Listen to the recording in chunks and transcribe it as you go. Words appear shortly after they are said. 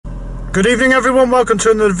Good evening everyone, welcome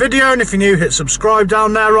to another video, and if you're new, hit subscribe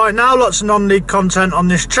down there right now. Lots of non-league content on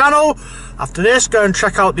this channel. After this, go and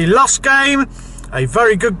check out the last game, a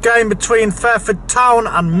very good game between Fairford Town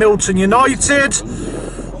and Milton United.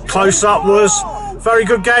 Close up was, very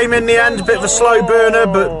good game in the end, a bit of a slow burner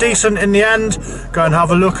but decent in the end. Go and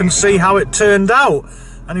have a look and see how it turned out.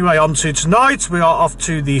 Anyway, on to tonight, we are off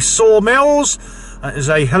to the Sawmills. It is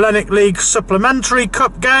a Hellenic League Supplementary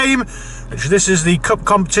Cup game. This is the cup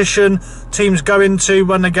competition teams go into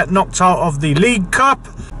when they get knocked out of the League Cup.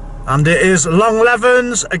 And it is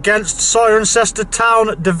Longlevens against Cirencester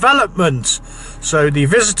Town Development. So the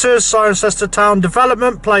visitors, Cirencester Town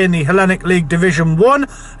Development, play in the Hellenic League Division 1,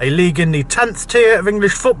 a league in the 10th tier of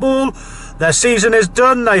English football. Their season is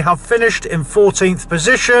done. They have finished in 14th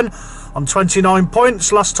position on 29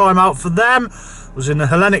 points. Last time out for them was in the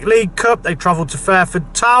Hellenic League Cup. They travelled to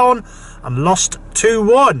Fairford Town and lost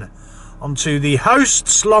 2-1. On to the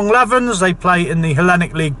hosts, Longlevens. They play in the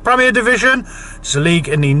Hellenic League Premier Division. It's a league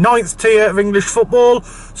in the 9th tier of English football,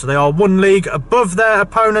 so they are one league above their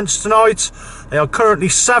opponents tonight. They are currently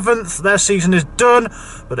 7th. Their season is done,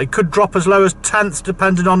 but they could drop as low as 10th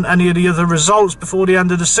depending on any of the other results before the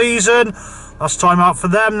end of the season. Last time out for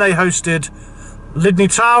them, they hosted Lydney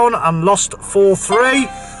Town and lost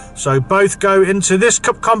 4-3. So both go into this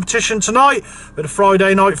cup competition tonight. Bit of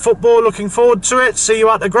Friday night football, looking forward to it. See you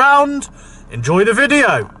at the ground. Enjoy the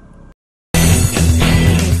video.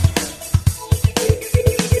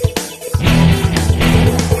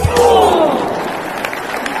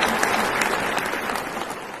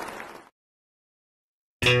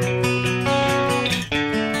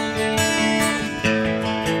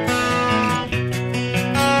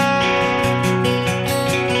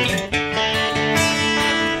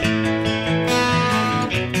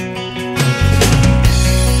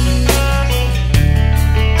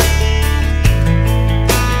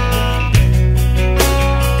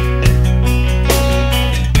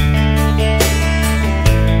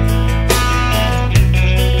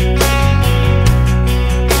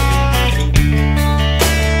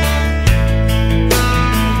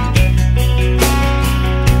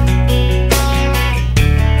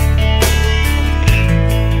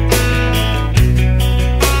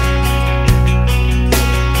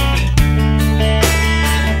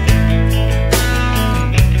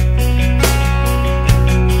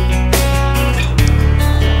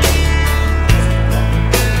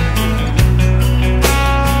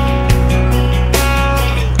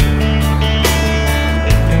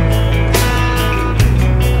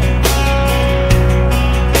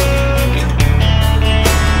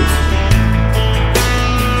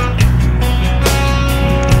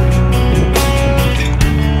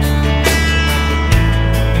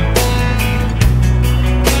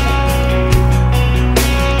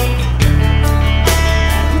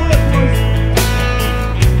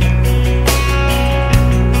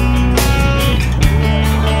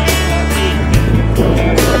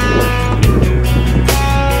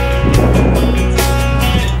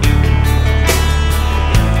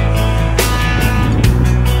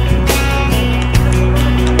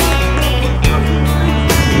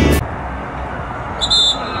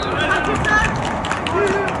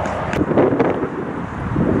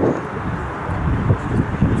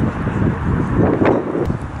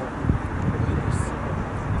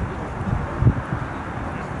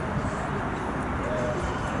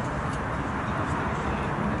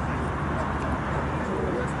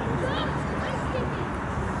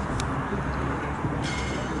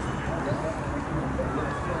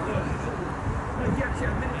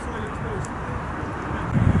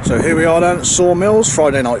 So here we are then at Sawmills,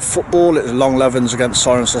 Friday night football. It's Longlevens against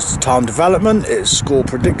Cirencester Town Development. It's score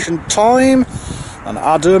prediction time, and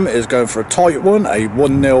Adam is going for a tight one, a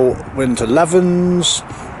 1-0 win to Levens.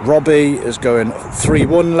 Robbie is going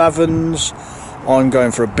 3-1 Levens. I'm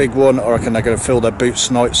going for a big one. I reckon they're going to fill their boots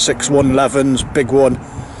tonight. 6-1 Levens, big one.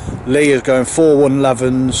 Lee is going 4-1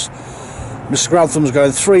 Levens. Mr. Grantham's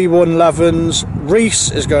going 3-1 Levens.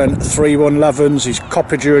 Reese is going 3-1 Levens. He's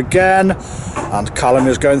copied you again. And Callum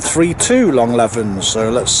is going 3-2 Longlevens. So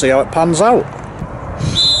let's see how it pans out.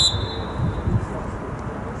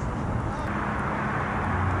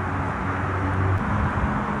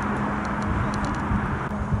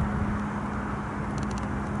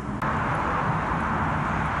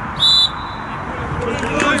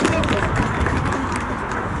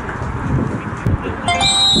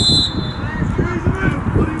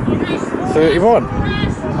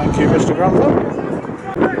 Thank you, Mr. Grantham.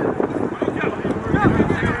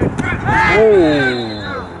 Oh.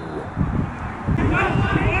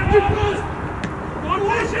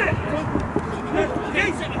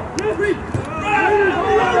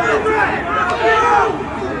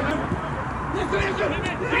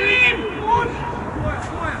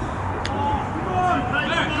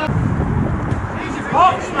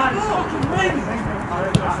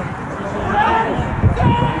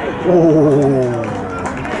 Oh.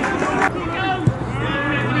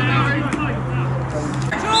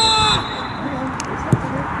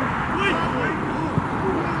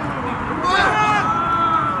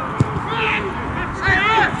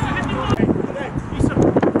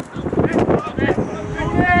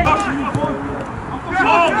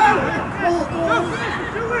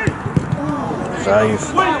 Save.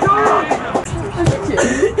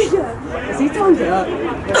 Has he timed it up?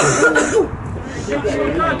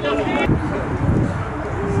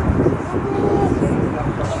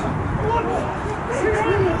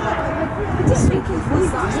 Just thinking, what's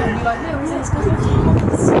that? And you're like, no, it's going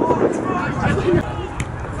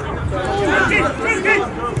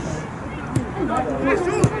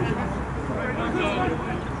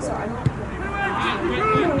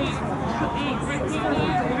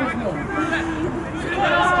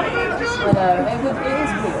I know, it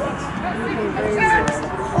is weird.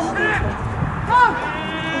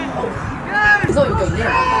 It's not even going near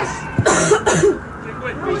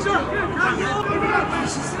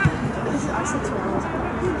I said 2 hours.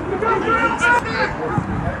 I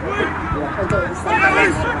don't understand.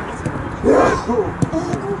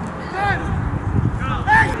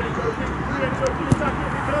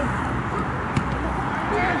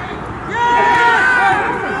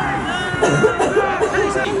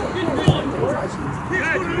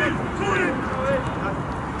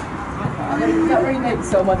 That really makes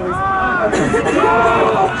so much noise.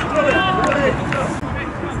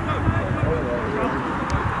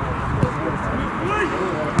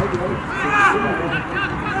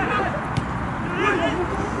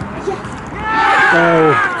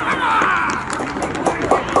 Oh.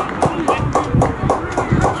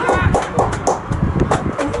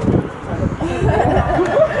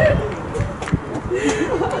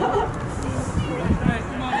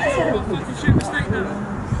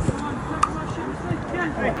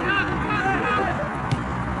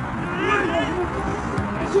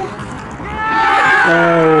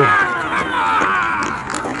 Oh.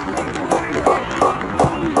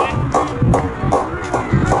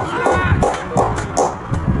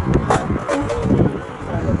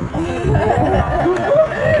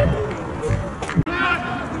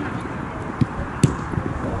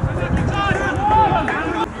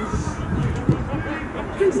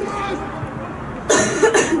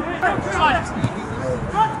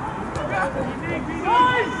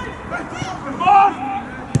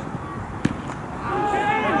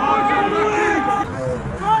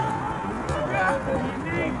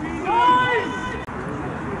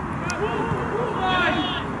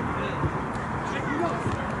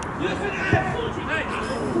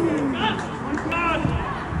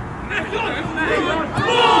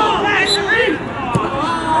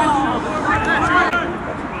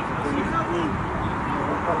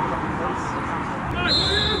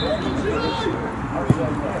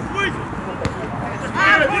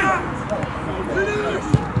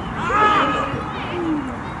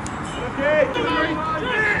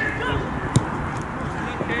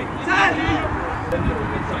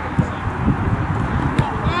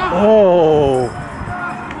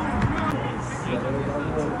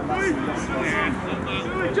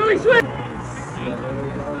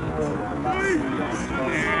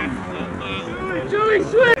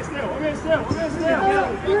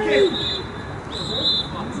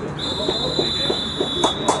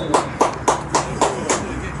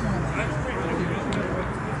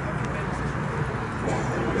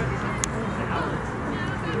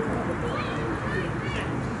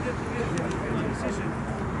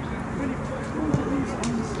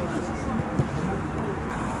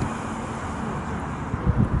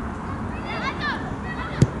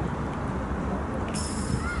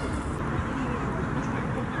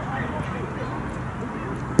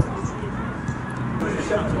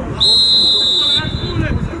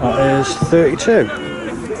 That is 32.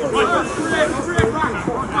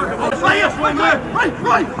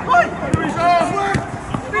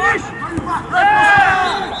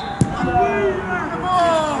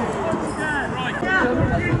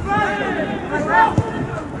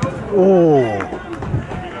 Oh.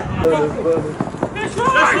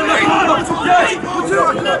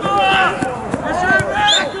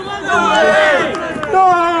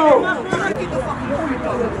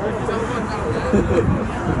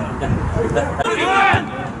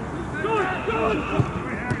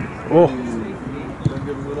 Oh.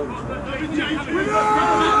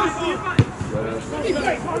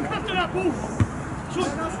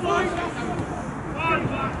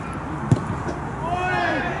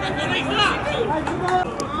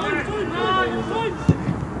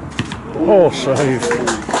 Oh, save.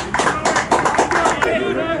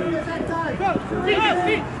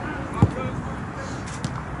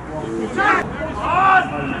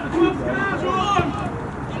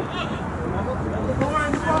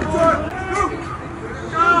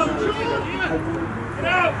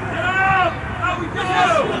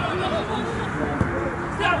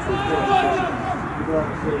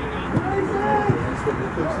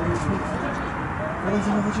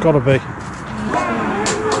 Gotta be.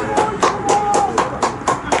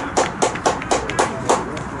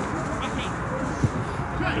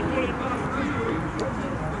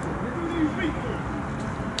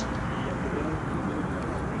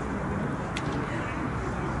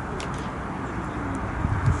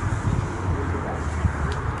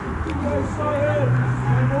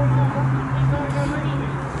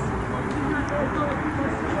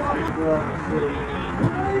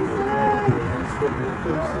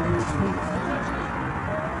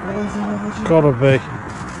 Gotta be.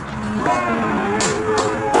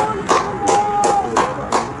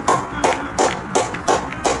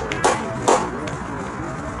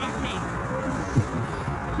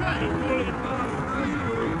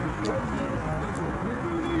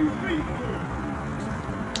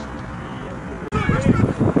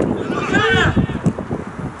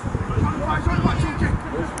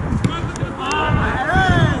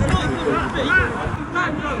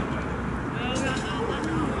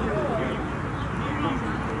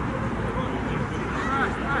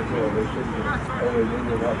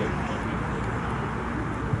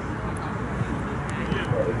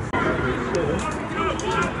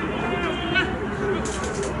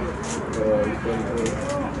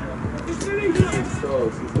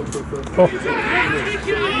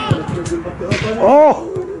 Oh! Oh!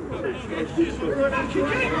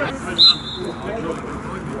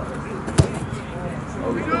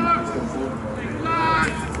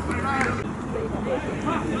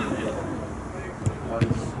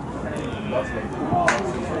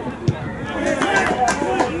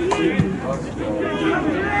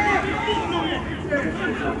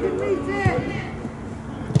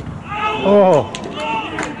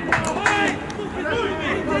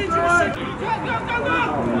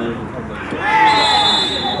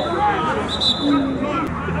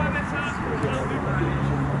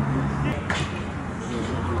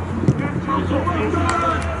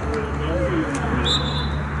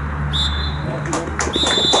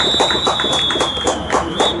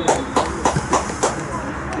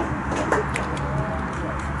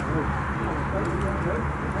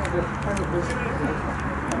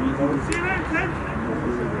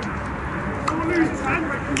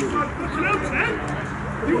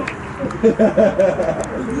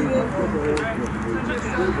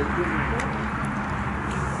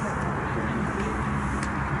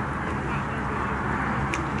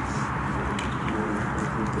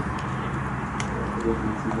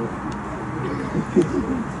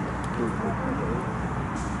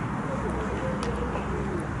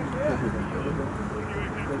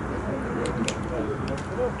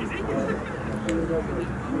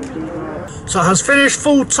 So it has finished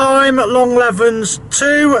full time at Longlevens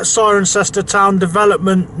 2, Cirencester Town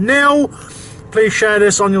Development 0. Please share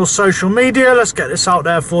this on your social media. Let's get this out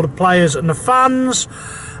there for the players and the fans.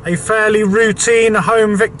 A fairly routine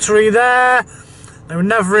home victory there. They were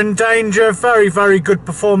never in danger. Very, very good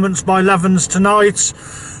performance by Levens tonight.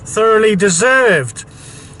 Thoroughly deserved.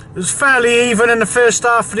 It was fairly even in the first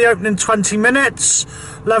half for the opening 20 minutes.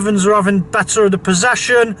 Levens were having better of the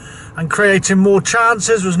possession and creating more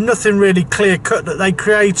chances. There was nothing really clear cut that they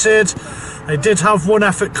created. They did have one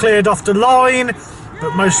effort cleared off the line,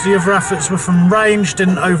 but most of the other efforts were from range,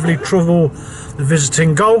 didn't overly trouble the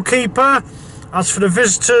visiting goalkeeper. As for the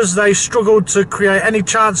visitors, they struggled to create any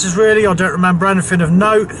chances really. I don't remember anything of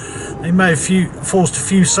note. They may have forced a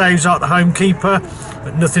few saves out the home keeper,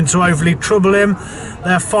 but nothing to overly trouble him.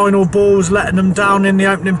 Their final ball was letting them down in the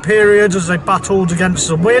opening period as they battled against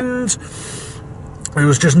the wind. There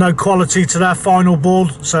was just no quality to their final ball,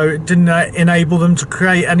 so it didn't enable them to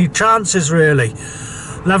create any chances really.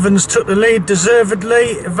 Levens took the lead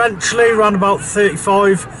deservedly eventually, around about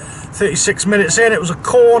 36 minutes in. It was a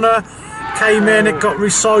corner, came in, it got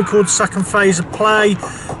recycled, second phase of play.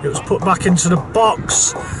 It was put back into the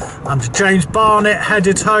box and James Barnett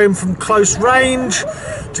headed home from close range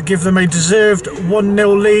to give them a deserved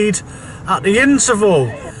 1-0 lead at the interval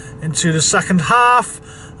into the second half.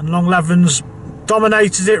 And Longlevens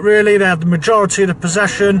dominated it really. They had the majority of the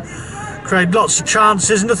possession, created lots of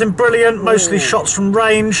chances, nothing brilliant, mostly shots from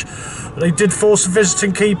range, but they did force the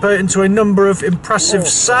visiting keeper into a number of impressive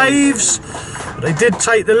saves. But they did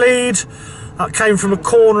take the lead. That came from a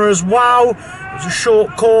corner as well. It was a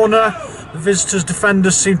short corner. The visitors'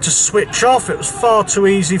 defenders seemed to switch off. It was far too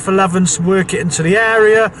easy for Levens to work it into the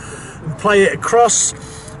area and play it across.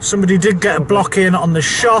 Somebody did get a block in on the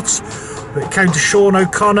shot, but it came to Sean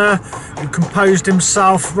O'Connor, who composed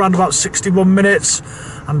himself around about 61 minutes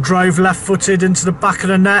and drove left-footed into the back of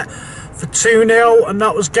the net for 2-0, and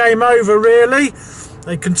that was game over really.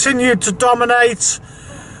 They continued to dominate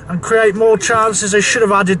and create more chances. They should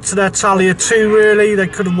have added to their tally of 2 really. They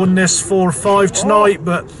could have won this 4 or 5 tonight,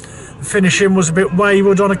 but the finishing was a bit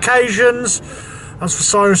wayward on occasions. As for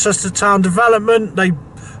Cirencester Town Development, they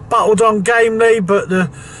battled on gamely, but the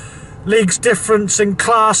league's difference in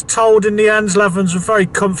class told in the end. Longlevens were very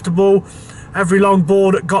comfortable. Every long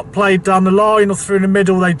ball that got played down the line or through the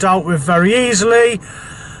middle they dealt with very easily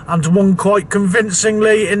and won quite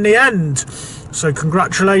convincingly in the end. So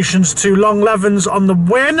congratulations to Longlevens on the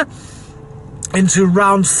win. Into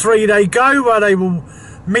round 3 they go, where they will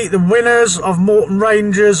meet the winners of Morton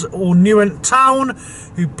Rangers or Newent Town,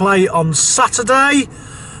 who play on Saturday.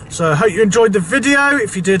 So I hope you enjoyed the video.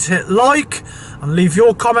 If you did, hit like and leave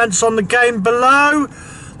your comments on the game below.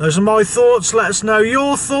 Those are my thoughts. Let us know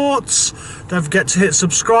your thoughts. Don't forget to hit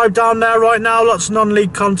subscribe down there right now. Lots of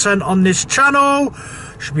non-league content on this channel.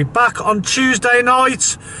 Should be back on Tuesday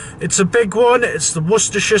night. It's a big one. It's the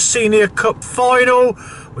Worcestershire Senior Cup final.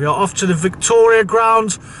 We are off to the Victoria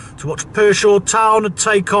Ground to watch Pershore Town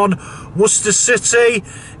take on Worcester City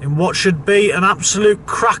in what should be an absolute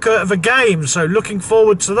cracker of a game. So looking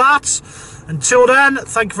forward to that. Until then,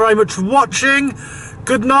 thank you very much for watching.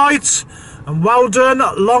 Good night and well done,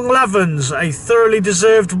 Longlevens. A thoroughly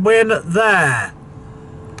deserved win there.